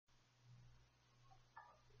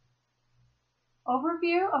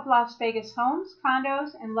Overview of Las Vegas homes,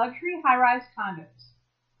 condos, and luxury high-rise condos.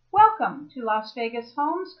 Welcome to Las Vegas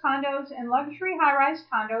Homes, Condos, and Luxury High-Rise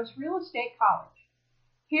Condos Real Estate College.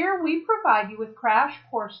 Here we provide you with crash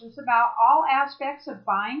courses about all aspects of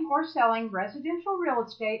buying or selling residential real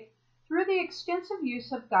estate through the extensive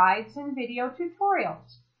use of guides and video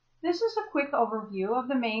tutorials. This is a quick overview of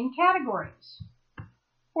the main categories.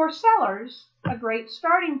 For sellers, a great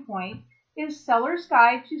starting point is Seller's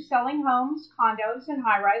Guide to Selling Homes, Condos, and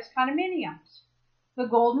High-Rise Condominiums. The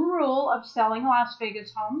golden rule of selling Las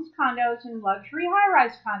Vegas homes, condos, and luxury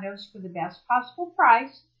high-rise condos for the best possible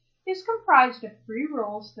price is comprised of 3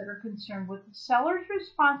 rules that are concerned with the seller's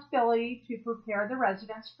responsibility to prepare the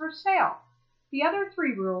residence for sale. The other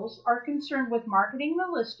 3 rules are concerned with marketing the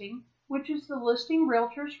listing, which is the listing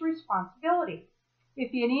realtor's responsibility.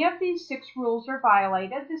 If any of these 6 rules are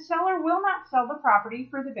violated, the seller will not sell the property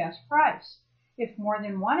for the best price. If more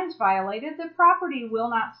than one is violated, the property will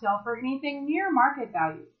not sell for anything near market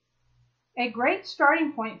value. A great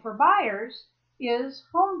starting point for buyers is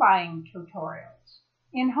home buying tutorials.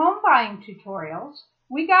 In home buying tutorials,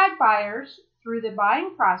 we guide buyers through the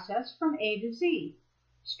buying process from A to Z,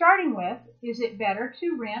 starting with, is it better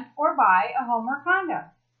to rent or buy a home or condo?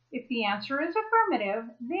 If the answer is affirmative,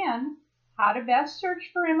 then how to best search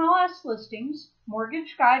for MLS listings,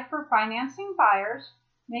 mortgage guide for financing buyers,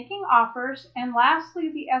 making offers, and lastly,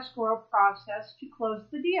 the escrow process to close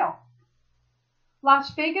the deal.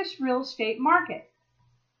 Las Vegas real estate market.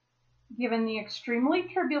 Given the extremely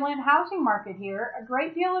turbulent housing market here, a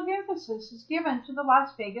great deal of emphasis is given to the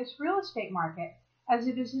Las Vegas real estate market, as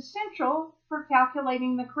it is essential for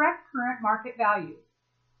calculating the correct current market value.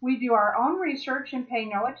 We do our own research and pay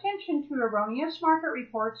no attention to erroneous market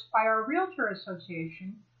reports by our Realtor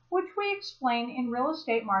Association, which we explain in Real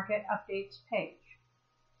Estate Market Updates page.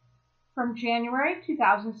 From January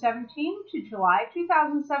 2017 to July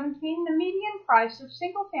 2017, the median price of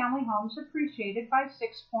single-family homes appreciated by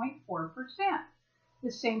 6.4%.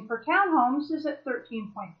 The same for townhomes is at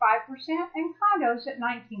 13.5% and condos at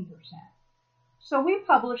 19%. So we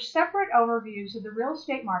publish separate overviews of the real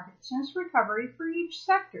estate market since recovery for each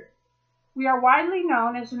sector. We are widely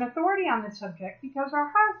known as an authority on the subject because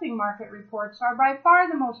our housing market reports are by far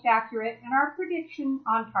the most accurate and our prediction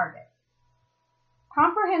on target.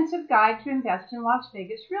 Comprehensive guide to invest in Las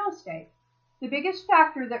Vegas real estate. The biggest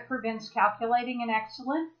factor that prevents calculating an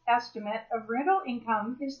excellent estimate of rental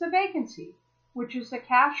income is the vacancy, which is a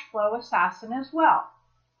cash flow assassin as well.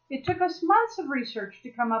 It took us months of research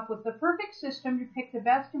to come up with the perfect system to pick the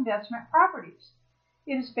best investment properties.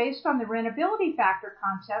 It is based on the rentability factor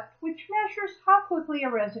concept, which measures how quickly a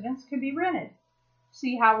residence can be rented.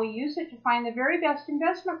 See how we use it to find the very best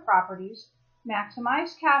investment properties,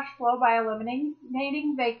 maximize cash flow by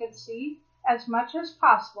eliminating vacancy as much as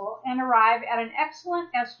possible, and arrive at an excellent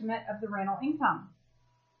estimate of the rental income.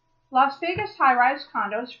 Las Vegas high-rise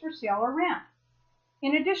condos for sale or rent.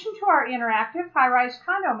 In addition to our interactive high-rise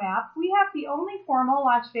condo map, we have the only formal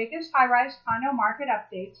Las Vegas high-rise condo market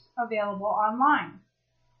updates available online.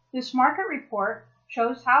 This market report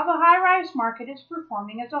shows how the high-rise market is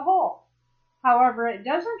performing as a whole. However, it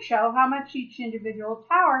doesn't show how much each individual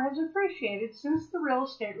tower has appreciated since the real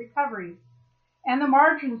estate recovery. And the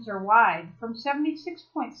margins are wide, from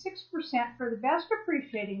 76.6% for the best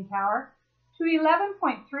appreciating tower to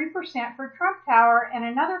 11.3% for Trump Tower and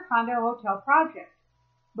another condo hotel project.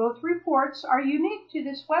 Both reports are unique to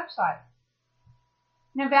this website.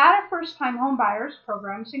 Nevada first-time home buyers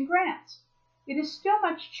programs and grants. It is still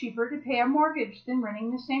much cheaper to pay a mortgage than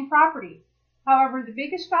renting the same property. However, the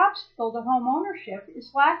biggest obstacle to home ownership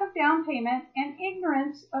is lack of down payment and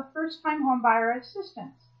ignorance of first-time home buyer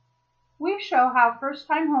assistance. We show how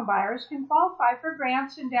first-time home buyers can qualify for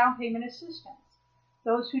grants and down payment assistance.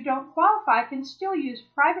 Those who don't qualify can still use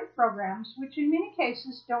private programs, which in many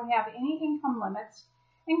cases don't have any income limits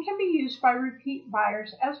and can be used by repeat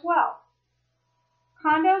buyers as well.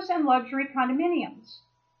 Condos and luxury condominiums.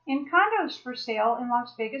 In Condos for Sale in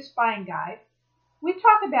Las Vegas Buying Guide, we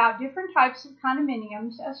talk about different types of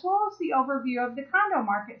condominiums as well as the overview of the condo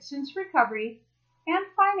market since recovery and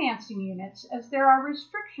financing units, as there are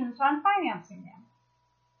restrictions on financing them.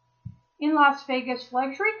 In Las Vegas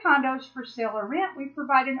Luxury Condos for Sale or Rent, we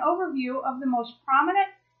provide an overview of the most prominent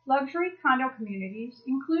luxury condo communities,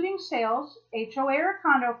 including sales, HOA or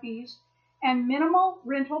condo fees, and minimal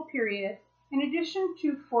rental period, in addition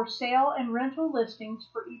to for sale and rental listings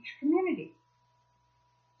for each community.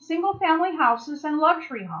 Single-family houses and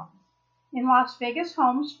luxury homes. In Las Vegas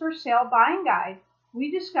Homes for Sale Buying Guide, we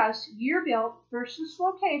discuss year-built versus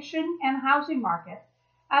location and housing market,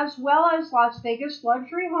 as well as Las Vegas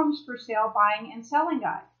Luxury Homes for Sale Buying and Selling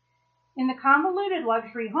Guide. In the convoluted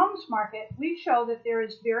luxury homes market, we show that there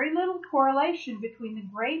is very little correlation between the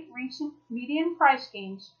great recent median price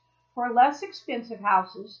gains for less expensive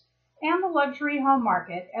houses and the luxury home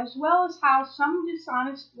market, as well as how some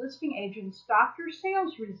dishonest listing agents doctor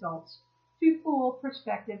sales results to fool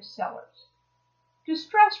prospective sellers.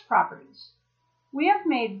 Distressed properties. We have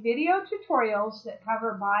made video tutorials that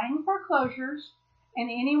cover buying foreclosures, and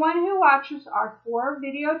anyone who watches our 4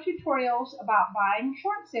 video tutorials about buying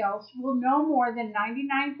short sales will know more than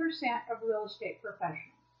 99% of real estate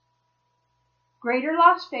professionals. Greater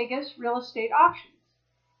Las Vegas Real Estate Auctions.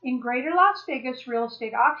 In Greater Las Vegas Real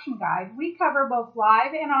Estate Auction Guide, we cover both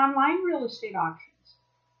live and online real estate auctions.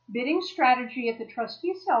 Bidding strategy at the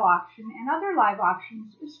trustee sale auction and other live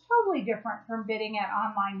auctions is totally different from bidding at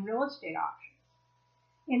online real estate auctions.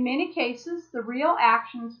 In many cases, the real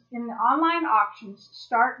actions in the online auctions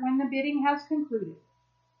start when the bidding has concluded.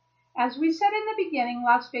 As we said in the beginning,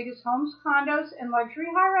 Las Vegas Homes, Condos, and Luxury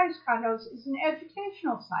High-Rise Condos is an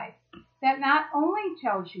educational site that not only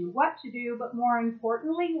tells you what to do, but more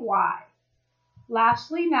importantly, why.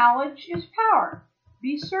 Lastly, knowledge is power.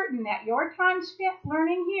 Be certain that your time spent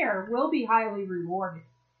learning here will be highly rewarded.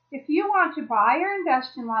 If you want to buy or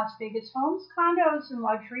invest in Las Vegas Homes, Condos, and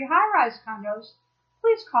Luxury High-Rise Condos,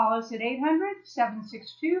 please call us at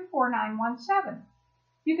 800-762-4917.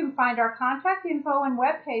 You can find our contact info and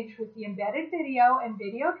webpage with the embedded video and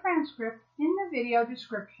video transcript in the video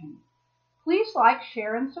description. Please like,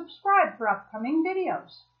 share, and subscribe for upcoming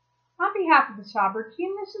videos. On behalf of the Sauber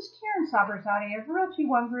team, this is Karen Sauberzadeh of Realty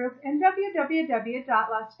One Group and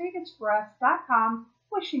www.lasvegasforus.com,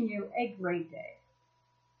 wishing you a great day.